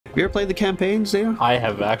you ever played the campaigns there? I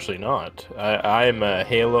have actually not. I'm a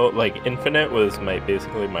Halo, like Infinite was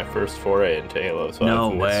basically my first foray into Halo. So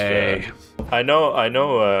No I've way. I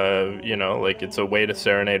know, you know, like it's a way to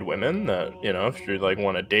serenade women that, you know, if you like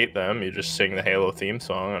want to date them, you just sing the Halo theme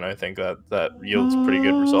song, and I think that yields pretty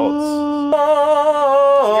good results.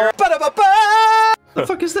 The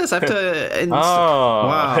fuck is this? I have to wow.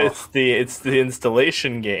 Wow. It's the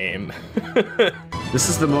installation game. This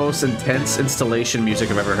is the most intense installation music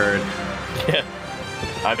I've ever heard. Yeah.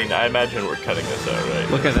 I mean, I imagine we're cutting this out, right?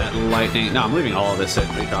 Look at that lightning. No, I'm leaving all of this in.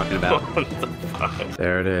 What are you talking about? What the fuck?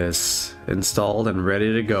 There it is. Installed and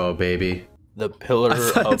ready to go, baby. The pillar I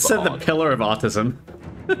thought of it said the pillar of autism.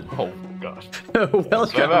 Oh gosh.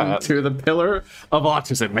 Welcome to the pillar of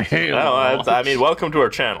autism. No, I mean, welcome to our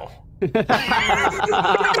channel.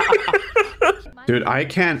 Dude, I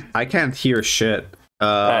can't hear shit.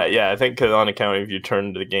 Yeah, I think on account of you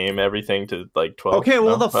turned the game everything to like 12. Okay,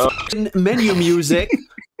 well no? the fucking menu music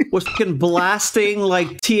was fucking blasting like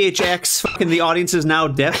THX. Fucking the audience is now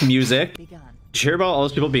deaf music. Did you hear about all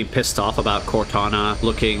those people being pissed off about Cortana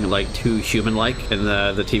looking like too human-like in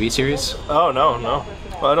the TV series? Oh no.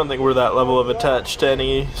 Well, I don't think we're that level of attached to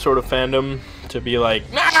any sort of fandom to be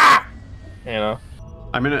like, nah! You know.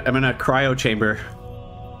 I'm in a cryo chamber.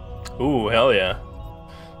 Ooh, hell yeah.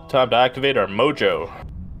 Time to activate our mojo.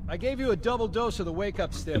 I gave you a double dose of the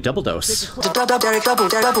wake-up stick. A double dose. I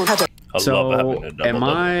So, love having a double am double.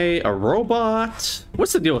 I a robot?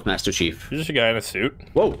 What's the deal with Master Chief? You're just a guy in a suit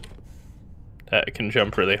Whoa. that can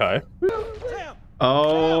jump really high.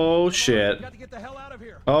 Oh shit. Got to get the hell out of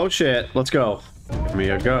here. Oh shit. Let's go. Give me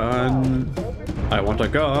a gun. I want a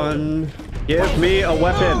gun. Give me a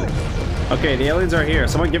weapon. Okay, the aliens are here.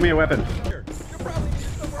 Someone give me a weapon.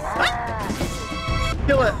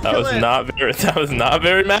 Kill it. That was not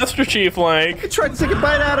very Master Chief like. It tried to take a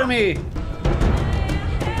bite out of me.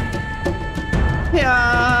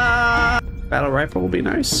 Yeah. Battle rifle will be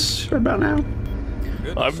nice right about now.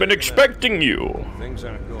 I've been expecting you.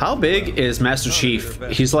 How big is Master Chief?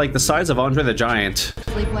 He's like the size of Andre the Giant.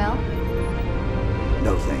 Sleep well?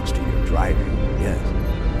 No thanks to your driving,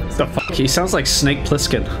 yes. The fuck? He sounds like Snake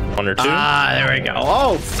Plissken. One or two. Ah, there we go.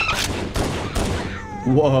 Oh.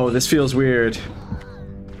 Whoa, this feels weird.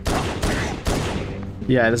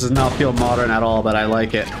 Yeah, this does not feel modern at all, but I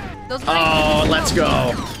like it. Oh, let's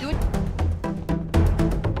go.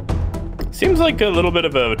 Seems like a little bit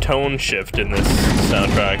of a tone shift in this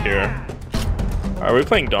soundtrack here. Are we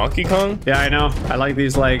playing Donkey Kong? Yeah, I know. I like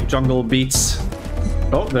these like jungle beats.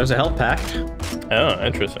 Oh, there's a health pack. Oh,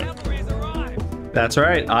 interesting. That's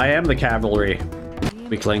right. I am the cavalry.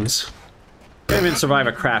 Weaklings. Can't even survive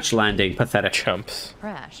a crash landing. Pathetic. Chumps.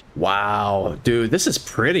 Crash. Wow, dude, this is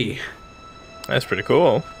pretty. That's pretty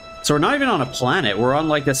cool. So we're not even on a planet. We're on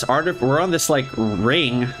like this we're on this like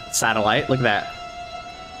ring satellite. Look at that.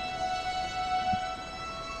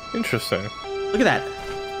 Interesting. Look at that.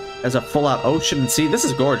 There's a full-out ocean. See, this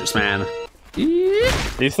is gorgeous, man.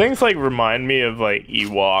 These things like remind me of like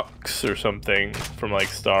Ewoks or something from like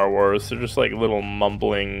Star Wars. They're just like little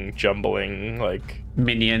mumbling, jumbling, like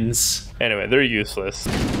Minions. Anyway, they're useless.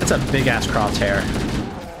 That's a big-ass crosshair.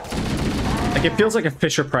 Like, it feels like a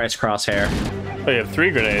Fisher-Price crosshair. Oh, you have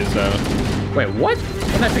 3 grenades now. Wait, what?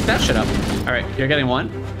 When did I pick that shit up? Alright, you're getting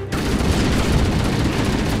one.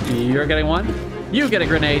 You're getting one. You get a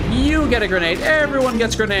grenade. You get a grenade. Everyone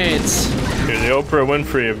gets grenades. You're the Oprah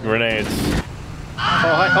Winfrey of grenades.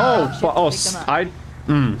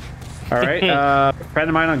 Alright, friend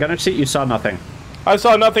of mine on gunner seat, you saw nothing. I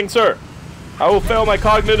saw nothing, sir. I will fail my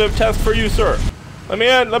cognitive test for you, sir. Let me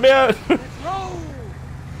in, let me in.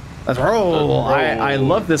 Let's roll. I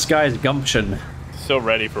love this guy's gumption. So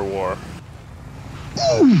ready for war.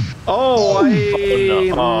 Oh,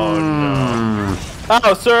 no. Oh, no.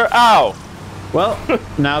 Ow, sir, ow. Well,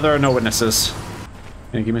 now there are no witnesses.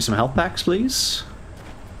 Can you give me some health packs, please?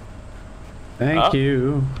 Thank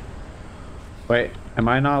you. Wait, am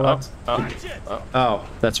I not allowed? Oh,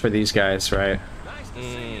 that's for these guys, right?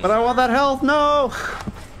 But I want that health, no!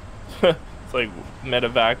 It's like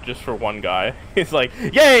medevac just for one guy. He's like,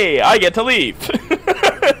 yay, I get to leave.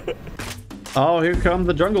 Oh, here come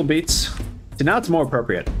the jungle beats. See, now it's more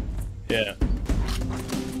appropriate. Yeah.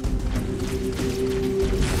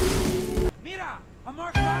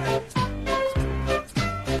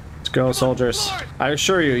 Let's go, soldiers. I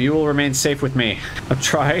assure you, you will remain safe with me. I'm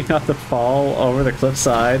trying not to fall over the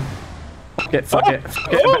cliffside. Fuck it, fuck it. Fuck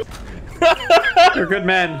it. You're good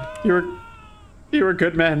men. You were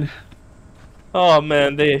good men. Oh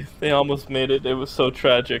man, they almost made it. It was so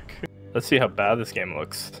tragic. Let's see how bad this game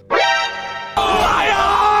looks. My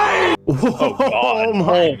eyes! Oh god! Oh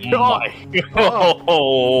my god!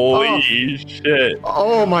 Holy shit!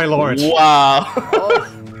 Oh my lord! Wow!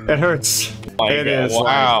 It hurts. My It God, is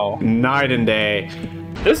wow. like night and day.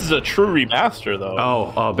 This is a true remaster, though.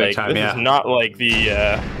 Oh, big like, time, this yeah. is not like the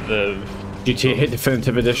GTA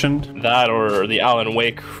Definitive Edition. that or the Alan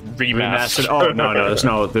Wake remaster. Oh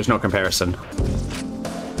no, there's no comparison.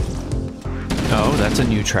 Oh, that's a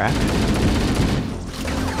new track.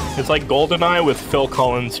 It's like GoldenEye with Phil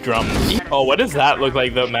Collins drums. Oh, what does that look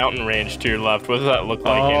like? The mountain range to your left. What does that look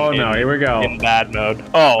like? Oh no, here we go. In bad mode.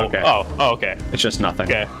 Oh, Okay. okay. It's just nothing.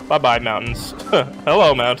 Okay. Bye bye, mountains.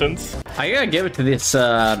 Hello, mountains. I gotta give it to this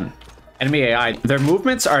enemy AI. Their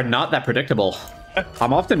movements are not that predictable.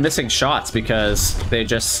 I'm often missing shots because they're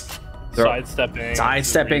sidestepping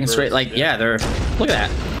straight. Like, yeah, they're. Look at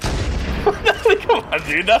that. Come on,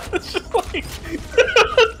 dude. That's just like.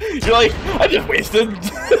 You're like, I just wasted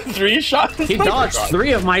 3 shots. He dodged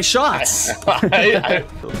 3 of my shots.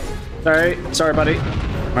 Sorry, buddy.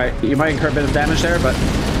 All right, you might incur a bit of damage there, but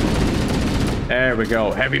there we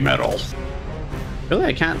go. Heavy metal. Really,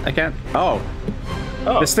 I can't. Oh,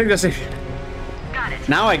 this thing doesn't.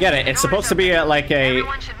 Now I get it. It's supposed to be like a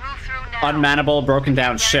unmannable, broken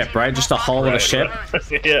down ship, right? Just a hull of a ship.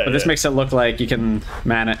 Yeah, But this makes it look like you can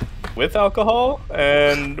man it. with alcohol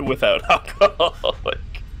and without alcohol.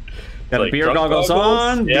 Got like beer drunk goggles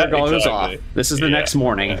on, Yeah, beer goggles exactly. off. This is the Yeah. next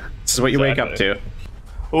morning. This is what you wake up to.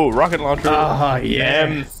 Oh, rocket launcher. Oh, yeah.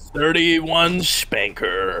 M31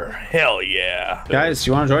 Spanker. Hell yeah. Guys,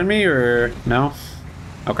 you want to join me or no?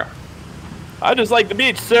 Okay. I just like the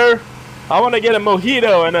beach, sir. I want to get a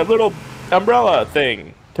mojito and a little umbrella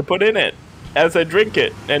thing to put in it as I drink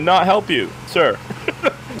it and not help you, sir.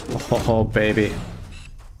 Oh, baby.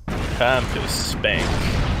 Time to spank.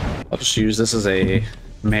 I'll just use this as a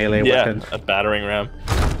melee weapon. A battering ram.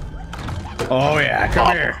 Oh, yeah.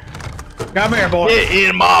 Come here. Come here, boy. Get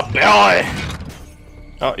in my belly.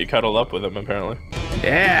 Oh, you cuddled up with him, apparently.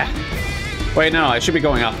 Yeah. Wait, no. I should be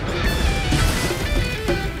going up.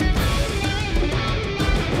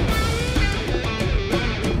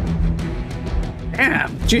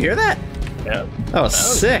 Damn. Did you hear that? Yeah. That was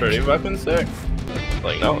sick. Pretty fucking sick.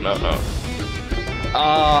 Like, no.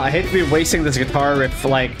 I hate to be wasting this guitar riff,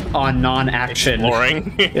 like, on non-action.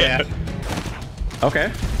 Boring. Yeah.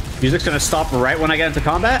 Okay. Music's gonna stop right when I get into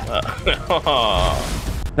combat?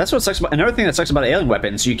 That's what sucks about— another thing that sucks about alien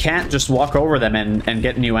weapons, you can't just walk over them and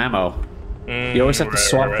get new ammo. You always have to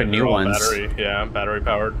swap for new They're all ones. Battery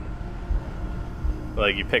powered.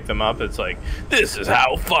 Like, you pick them up, it's like, this is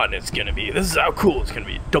how fun it's gonna be. This is how cool it's gonna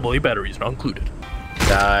be. AA batteries not included.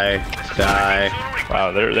 Die.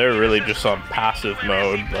 Wow, they're really just on passive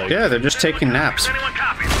mode. Like, Yeah, they're just taking naps.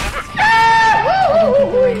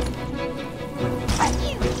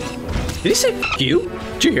 Did he say fuck you?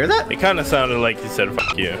 Did you hear that? it kind of sounded like he said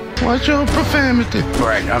 "fuck you." What's your profanity?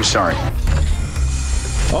 Right, I'm sorry.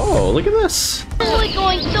 Oh, look at this. Really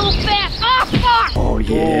going so fast. Oh, fuck! Oh,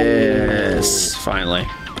 yes. Finally.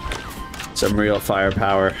 Some real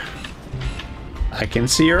firepower. I can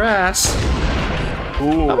see your ass.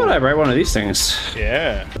 Ooh, How about I write one of these things?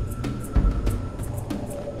 yeah.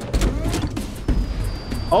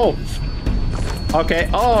 Oh. Okay.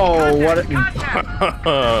 Oh, what?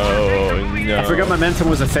 Oh no! I forgot momentum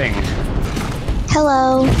was a thing.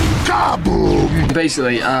 Hello.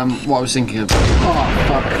 Basically, what I was thinking of. Oh,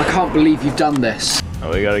 fuck. I can't believe you've done this.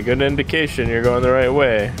 Oh, we got a good indication you're going the right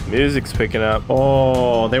way. Music's picking up.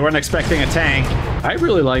 Oh, they weren't expecting a tank. I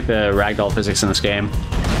really like the ragdoll physics in this game.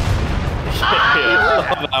 Yeah,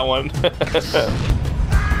 I love that one.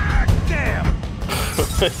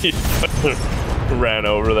 Damn! Ran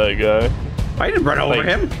over that guy. I didn't run over Like-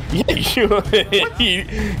 him. Yeah,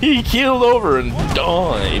 he keeled over and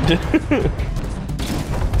died.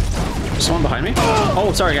 Someone behind me?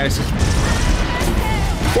 Oh, sorry, guys.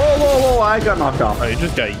 Whoa, I got knocked off. Oh, you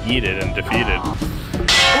just got yeeted and defeated.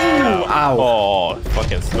 Ooh, ow. Oh,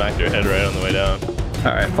 fucking smacked your head right on the way down.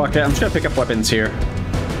 Alright, fuck it. I'm just gonna pick up weapons here.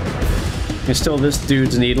 It's still this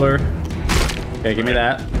dude's needler. Okay, give me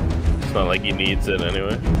that. It's not like he needs it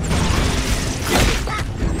anyway.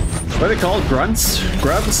 What are they called? Grunts?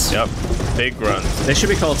 Grubs? Yep, big grunts They should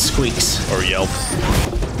be called squeaks. or yelps.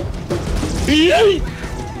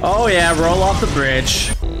 Oh yeah, roll off the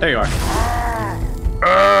bridge. There you are.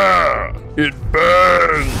 It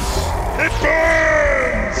burns! It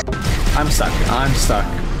burns! I'm stuck.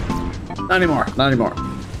 Not anymore.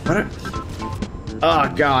 What? Oh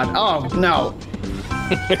god. Oh no.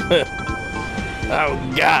 Oh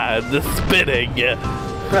god, the spitting.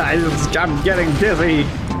 I'm getting dizzy.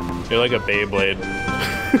 You're like a Beyblade.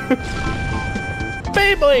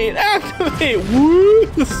 Beyblade, activate! Woo!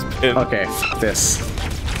 Spin. Okay, f this.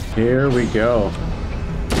 Here we go.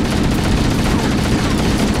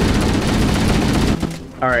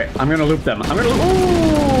 Alright, I'm gonna loop them. I'm gonna loop.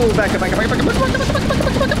 Ooh! Back up, back up, back up, back up, back up, back up, back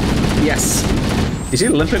up, back up. Yes. Is he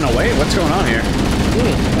limping away? What's going on here?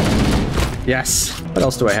 Yes. What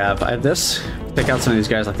else do I have? I have this. Take out some of these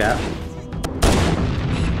guys like that.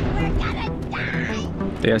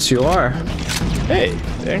 Yes, you are. Hey,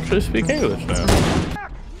 they actually speak English now.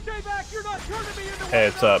 Stay back! You're not turning me into Hey,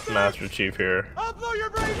 what's up? Master Chief here. I'll blow your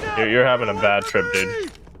brains out! You're having a bad trip,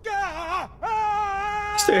 dude.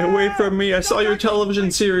 Stay away from me. I saw your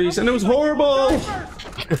television series and it was horrible.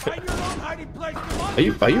 Are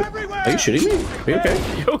you shooting me? Are you okay?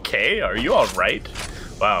 You okay? Are you alright?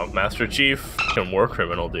 Wow, Master Chief, fucking war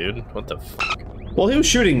criminal, dude. What the fuck? Well, he was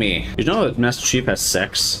shooting me. You know that Master Chief has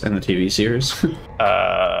sex in the TV series?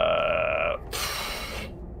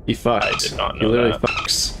 He fucked. I did not know He literally that.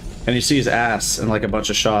 fucks. And you see his ass in like a bunch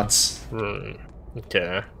of shots.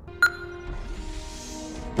 Okay.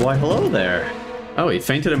 Why, hello there. Oh, he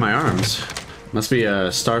fainted in my arms. Must be a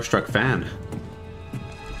starstruck fan.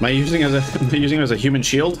 Am I using him as a human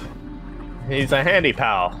shield? He's a handy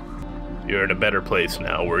pal. You're in a better place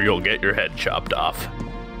now where you'll get your head chopped off.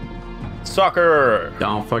 Soccer!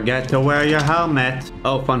 Don't forget to wear your helmet.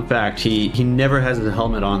 Oh, fun fact, he never has his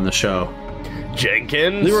helmet on the show.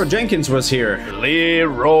 Jenkins? Leroy Jenkins was here.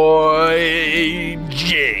 Leroy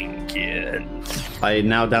Jenkins. I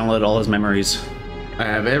now downloaded all his memories. I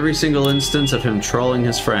have every single instance of him trolling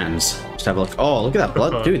his friends. Just have a look. Oh, look at that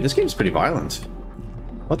blood. Dude, this game's pretty violent.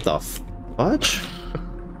 What the fudge?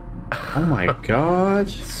 Oh my god.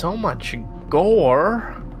 So much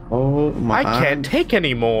gore. Oh my. I can't take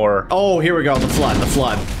any more. Oh, here we go. The flood. The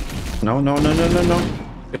flood. No, no, no, no, no, no.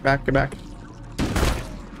 Get back, get back.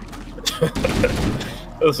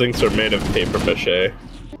 Those things are made of paper mache.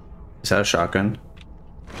 Is that a shotgun?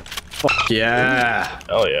 Fuck yeah.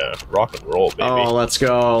 Hell yeah. Rock and roll, baby. Oh, let's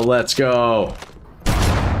go. Let's go.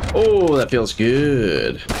 Oh, that feels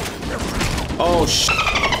good. Oh,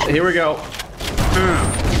 here we go.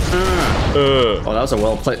 Oh, that was a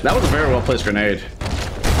well-placed. That was a very well-placed grenade.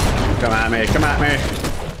 Come at me. Come at me.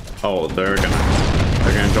 Oh, they're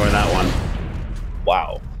gonna enjoy that one.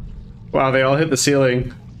 Wow. Wow, they all hit the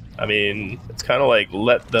ceiling. I mean, it's kind of like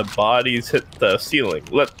let the bodies hit the ceiling.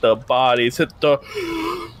 Let the bodies hit the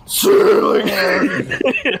ceiling.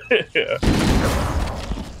 Yeah.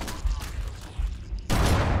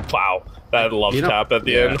 Wow, that love tap at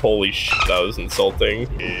the end. Holy shit, that was insulting.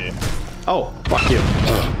 Yeah. Oh, fuck you.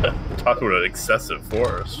 Talk about an excessive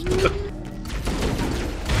force.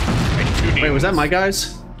 Wait, was that my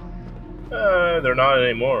guys? They're not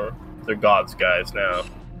anymore. They're God's guys now.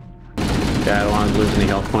 Yeah, I don't want to lose any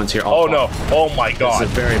health points here. Oh no! Oh my god! This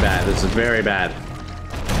is very bad. This is very bad.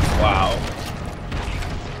 Wow.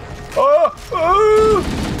 Oh!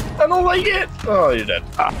 Oh! I don't like it! Oh, you're dead.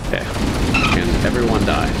 Okay. And everyone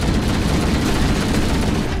die.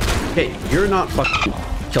 Hey, you're not fucking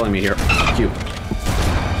killing me here. Fuck you.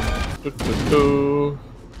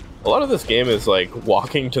 A lot of this game is like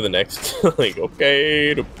walking to the next, like,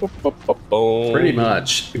 okay. Pretty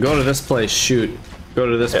much. Go to this place, shoot. Go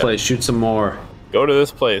to this place, shoot some more. Go to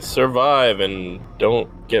this place, survive, and don't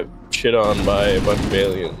get shit on by a bunch of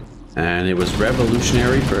aliens. And it was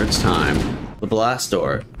revolutionary for its time. The blast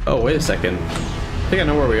door. Oh, wait a second. I think I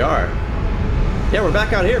know where we are. Yeah, we're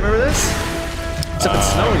back out here. Remember this? Except it's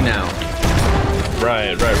snowing now.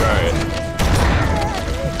 Right.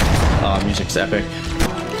 Oh, music's epic.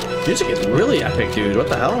 Music is really epic, dude. What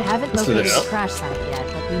the hell? I haven't Listen to located this. the crash site yet,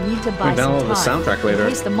 but we need to buy We download some the time. soundtrack later.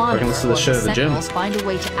 Replace the We monitor can listen to the or shit at the gym. Sentinels find a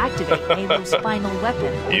way to activate Halo's spinal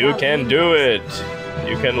weapon. You without can needing do it.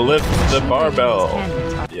 You can lift the She barbell.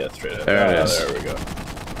 remains handy. Yeah, straight up. There it is. There we go.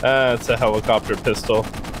 It's a helicopter pistol.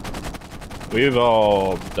 We've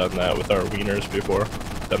all done that with our wieners before.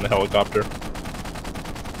 Done the helicopter.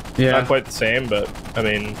 Yeah. Not quite the same, but I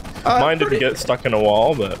mean, mine didn't pretty- get stuck in a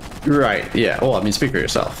wall, but Right, yeah. Well, I mean, speak for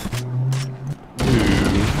yourself.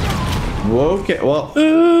 Okay, well.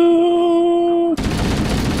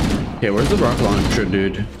 Okay, where's the rocket launcher,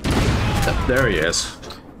 dude? There he is.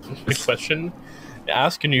 the question,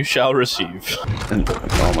 ask and you shall receive. And,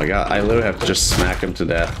 oh my god, I literally have to just smack him to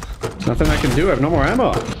death. There's nothing I can do, I have no more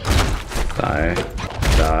ammo. Die.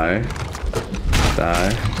 Die.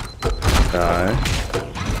 Die. Die.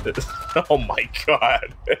 Oh my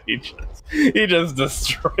god, he just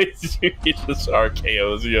destroys you. He just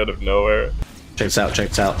RKOs you out of nowhere. Check this out, check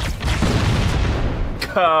this out.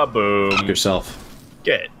 Kaboom. Yourself.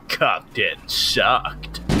 Get cocked and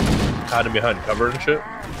sucked. Hiding behind cover and shit.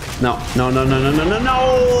 No.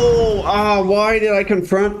 Oh, why did I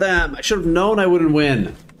confront them? I should have known I wouldn't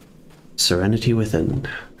win. Serenity within.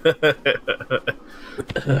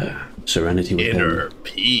 Serenity within. Inner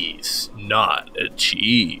peace not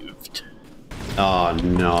achieved. Oh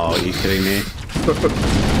no, are you kidding me?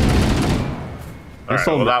 Alright,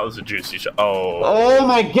 well that was a juicy shot. Oh. Oh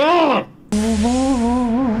my god!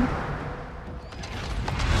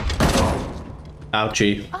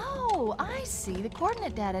 Ouchie. Oh, I see. The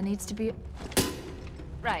coordinate data needs to be...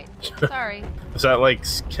 Right. Sorry. Is that like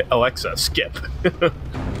Alexa, skip?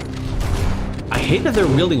 I hate that they're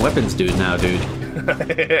wielding weapons, dude, now, dude.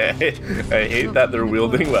 I hate that they're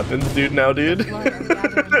wielding weapons, dude, now, dude.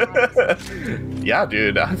 Yeah,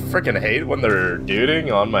 dude, I freaking hate when they're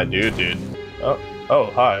duding on my dude. Oh,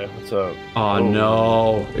 hi, what's up? Oh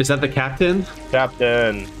no. Is that the captain?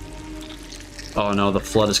 Captain. Oh no, the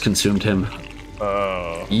flood has consumed him.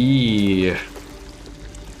 Oh. Yeah.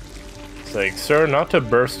 It's like, sir, not to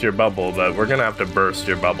burst your bubble, but we're gonna have to burst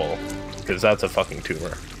your bubble. Because that's a fucking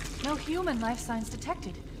tumor. No human life signs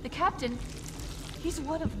detected. The captain, he's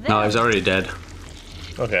one of them. No, he's already dead.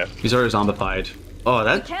 Okay. He's already zombified. Oh,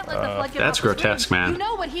 We can't let the flood get that's off his grotesque, range. man. You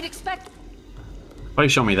know what he'd expect, Why do you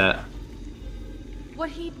show me that? what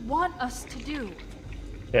he'd want us to do.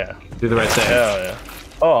 Yeah. Do the right thing. Hell yeah.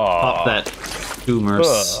 Oh. Pop that tumor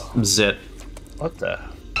zit. What the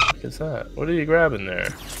fuck is that? What are you grabbing there?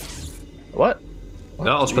 What? Oh,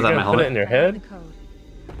 I'll just put You that in my gonna put it helmet. in your head?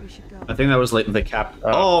 We should go. I think that was like the cap.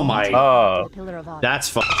 Oh my. Oh. Pillar of Autumn. That's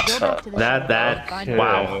fucked. Go back to the That. ship.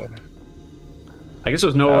 Wow. I guess there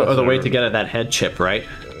was no That was other way a- to get at that head chip, right?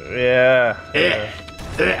 Yeah.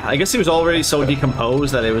 I guess he was already so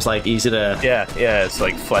decomposed that it was like easy to Yeah, it's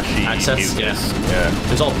like fleshy. access. mucus. Yeah.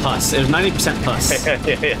 It was all pus. It was 90% pus.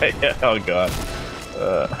 Yeah. Oh god.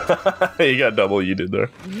 You got double you did there.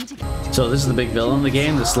 So this is the big villain in the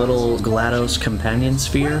game, this little GLaDOS companion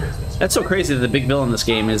sphere. That's so crazy that the big villain in this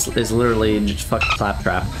game is literally just fucking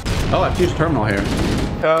Claptrap. Oh, I've used terminal here.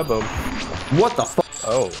 Kaboom. What the fuck?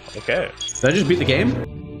 Oh, okay. Did I just beat the game?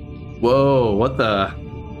 Whoa, what the?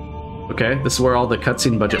 Okay, this is where all the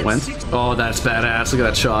cutscene budget went. Oh, that's badass. Look at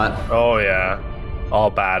that shot. Oh yeah.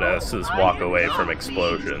 All badasses walk away from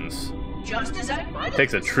explosions. It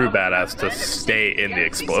takes a true badass to stay in the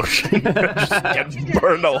explosion. Just get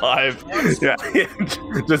burned alive. Yeah.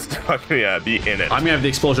 Just fucking, be in it. I'm gonna have the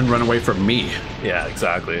explosion run away from me. Yeah,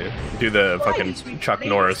 exactly. Do the fucking Chuck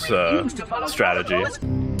Norris strategy.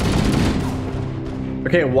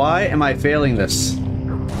 Okay, why am I failing this?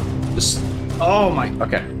 Just, oh my,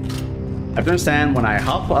 okay. I have to understand when I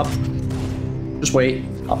hop up, just wait,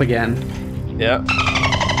 up again. Yeah.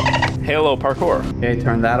 Halo parkour. Okay,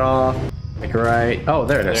 turn that off. Make it right. Oh,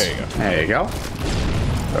 there it is. There you go. There you go.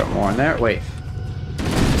 Throw more in there. Wait.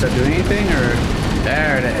 Is that doing anything or?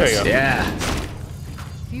 There it is. There you go. Yeah.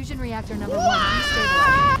 Fusion reactor number 1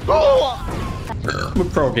 destabilized. I'm a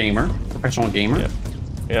pro gamer, professional gamer.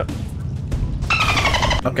 Yep.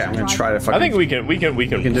 Okay, I'm gonna try to fucking. I think we can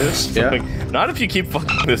do this. Yeah. Like, not if you keep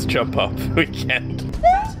fucking this jump up. We can't.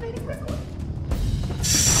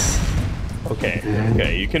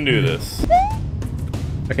 Okay, you can do this.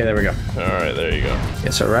 Okay, there we go. Alright, there you go.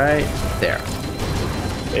 Yes, all right. There.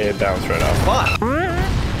 It bounced right off. Fuck.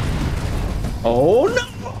 Oh no!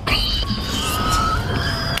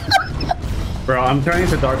 Bro, I'm turning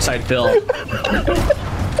into Dark Side Phil.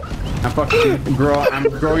 I'm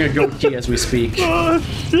growing a goatee as we speak. Oh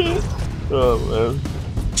shit! Oh man.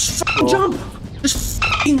 Just fucking jump! Just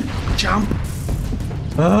fucking jump!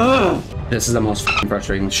 Ugh. This is the most fucking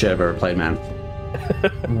frustrating shit I've ever played, man.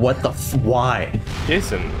 What the why?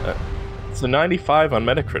 Jason, it's a 95 on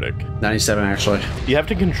Metacritic. 97 actually. You have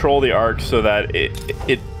to control the arc so that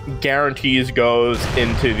it guarantees goes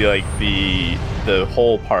into the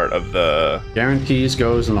whole part of the. Guarantees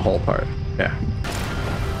goes in the whole part. Yeah.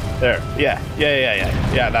 There. Yeah.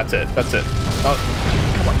 That's it. Oh,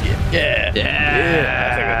 come on. Yeah. I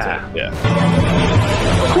think that's it. Yeah.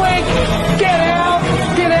 Quick! Get out!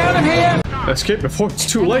 Get out of here! Escape before it's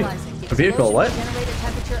too late. A vehicle, what?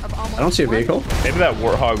 I don't see a vehicle. Maybe that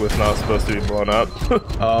warthog was not supposed to be blown up.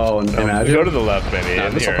 Oh, imagine. Go to the left, maybe. No,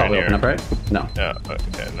 in this will here, probably in open up, here. right? No. Yeah.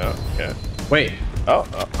 Okay. No. Okay. Wait. Oh.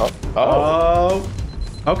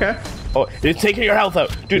 Okay. Oh, it's taking your health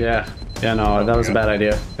out, dude. Yeah. Yeah, no, that was a bad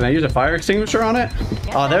idea. Can I use a fire extinguisher on it?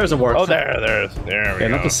 Oh, there's a warthog. Oh, there we Okay, go.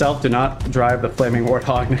 note to self, do not drive the flaming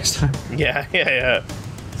warthog next time. Yeah.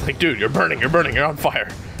 It's like, dude, you're burning, you're on fire.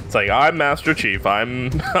 It's like, I'm Master Chief.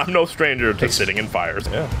 I'm no stranger to sitting in fires.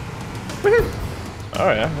 Yeah.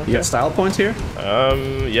 Oh yeah. Okay. You got style points here?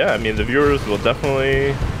 Yeah. I mean, the viewers will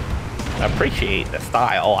definitely appreciate the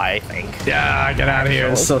style, I think. Yeah, get out of here.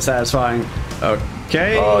 It's so satisfying.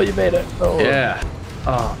 Okay. Oh, you made it. Oh. Yeah.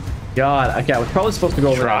 Oh, God. Okay, I was probably supposed to go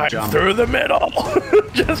over that Drive jump. through the middle.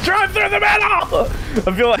 Just drive through the middle.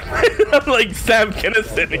 I feel like I'm like Sam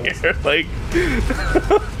Kinison here. Like,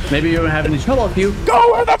 maybe you don't have any trouble if you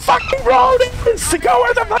go where the fucking road is. Go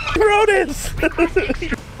where the fucking road is.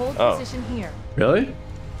 Hold position here. Really?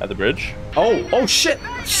 At the bridge? Oh shit!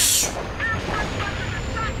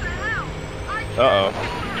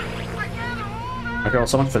 Uh-oh. Okay, well,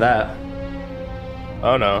 so much for that.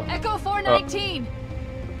 Oh no. Echo 419.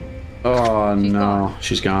 Oh no,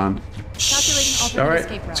 she's gone. Calculating All alternate right,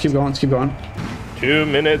 escape let's route. keep going. Let's keep going. 2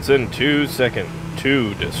 minutes and 2 seconds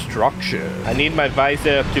to destruction. I need my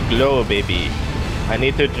visor to glow, baby. I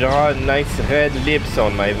need to draw nice red lips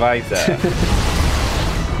on my visor.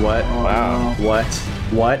 What? Wow. What?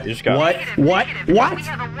 What? You just got- What? What? What? We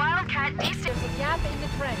have a wildcat east. There's a gap in the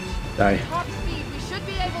trench. Die. Top speed. We should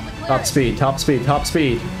be able to clear Top it. speed. Top speed. Top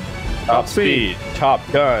speed. Top speed. Top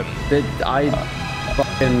gun. Did I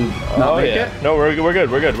fucking not Oh make yeah. it? No, we're good.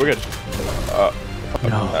 We're good.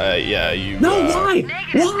 No. Yeah, you. No, why?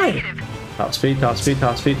 Why? Top speed. Top speed.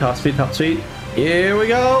 Top speed. Top speed. Top speed. Here we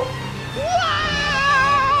go.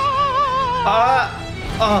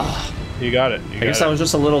 You got it. I guess I was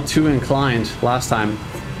just a little too inclined last time.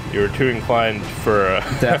 You were too inclined for a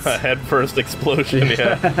Death. head-first explosion.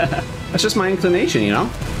 Yeah. That's just my inclination, you know?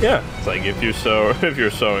 Yeah. It's like if you're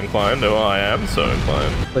so inclined. Well, I am so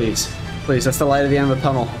inclined. Please. Please, that's the light at the end of the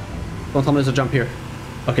tunnel. Don't tell me there's a jump here.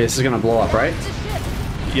 Okay, this is gonna blow up, right?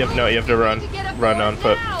 You have to run on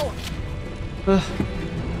foot.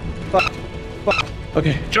 Fuck.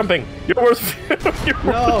 Okay. Jumping. You're worse.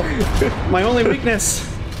 No! My only weakness!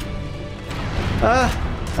 No!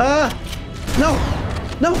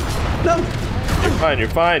 No! No! You're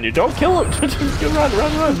fine. You don't kill him. Just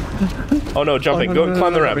run. Oh no, jumping. Go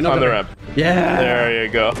climb the ramp. Climb the ramp. Yeah! There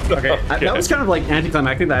you go. Okay, that was kind of like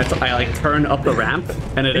anticlimactic that I like turn up the ramp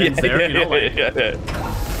and it ends there, you know?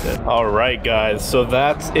 Like, All right, guys. So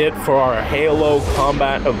that's it for our Halo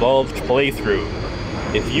Combat Evolved playthrough.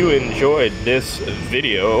 If you enjoyed this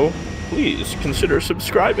video, please consider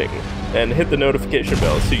subscribing and hit the notification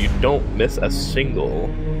bell so you don't miss a single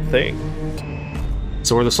thing.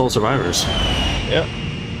 so we're the sole survivors. Yeah.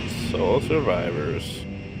 Sole survivors.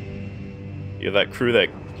 Yeah, that crew that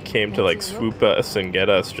came to like swoop us and get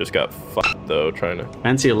us just got fucked though, trying to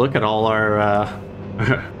Fancy a look at all our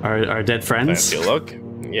our dead friends. fancy look.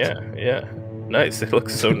 Yeah. Nice. It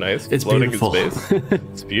looks so nice. It's floating beautiful. in space.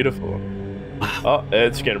 It's beautiful. Oh,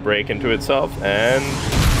 it's gonna break into itself and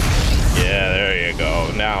yeah, there you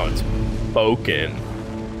go. Now it's broken.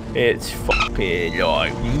 It's fucking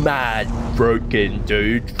like mad broken,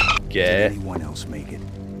 dude. Did Yeah. anyone else make it?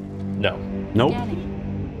 No. Nope. Danny.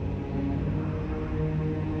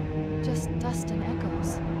 Just dust and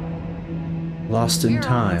echoes. Lost in We're almost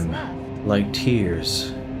time, left. like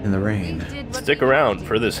tears in the We rain. did what Stick we around had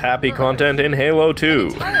for to. this happy content in Halo 2.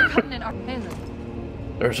 Entire continent are Halo.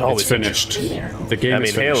 There's always It's finished. The game I mean,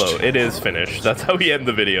 is finished. Halo, it is finished. That's how we end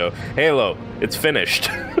the video. Halo, it's finished.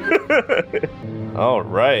 All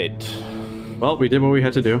right. Well, we did what we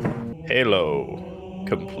had to do. Halo,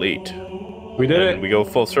 complete. We did And it. we go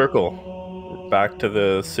full circle. Back to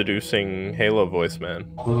the seducing Halo voice, man.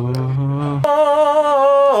 Uh,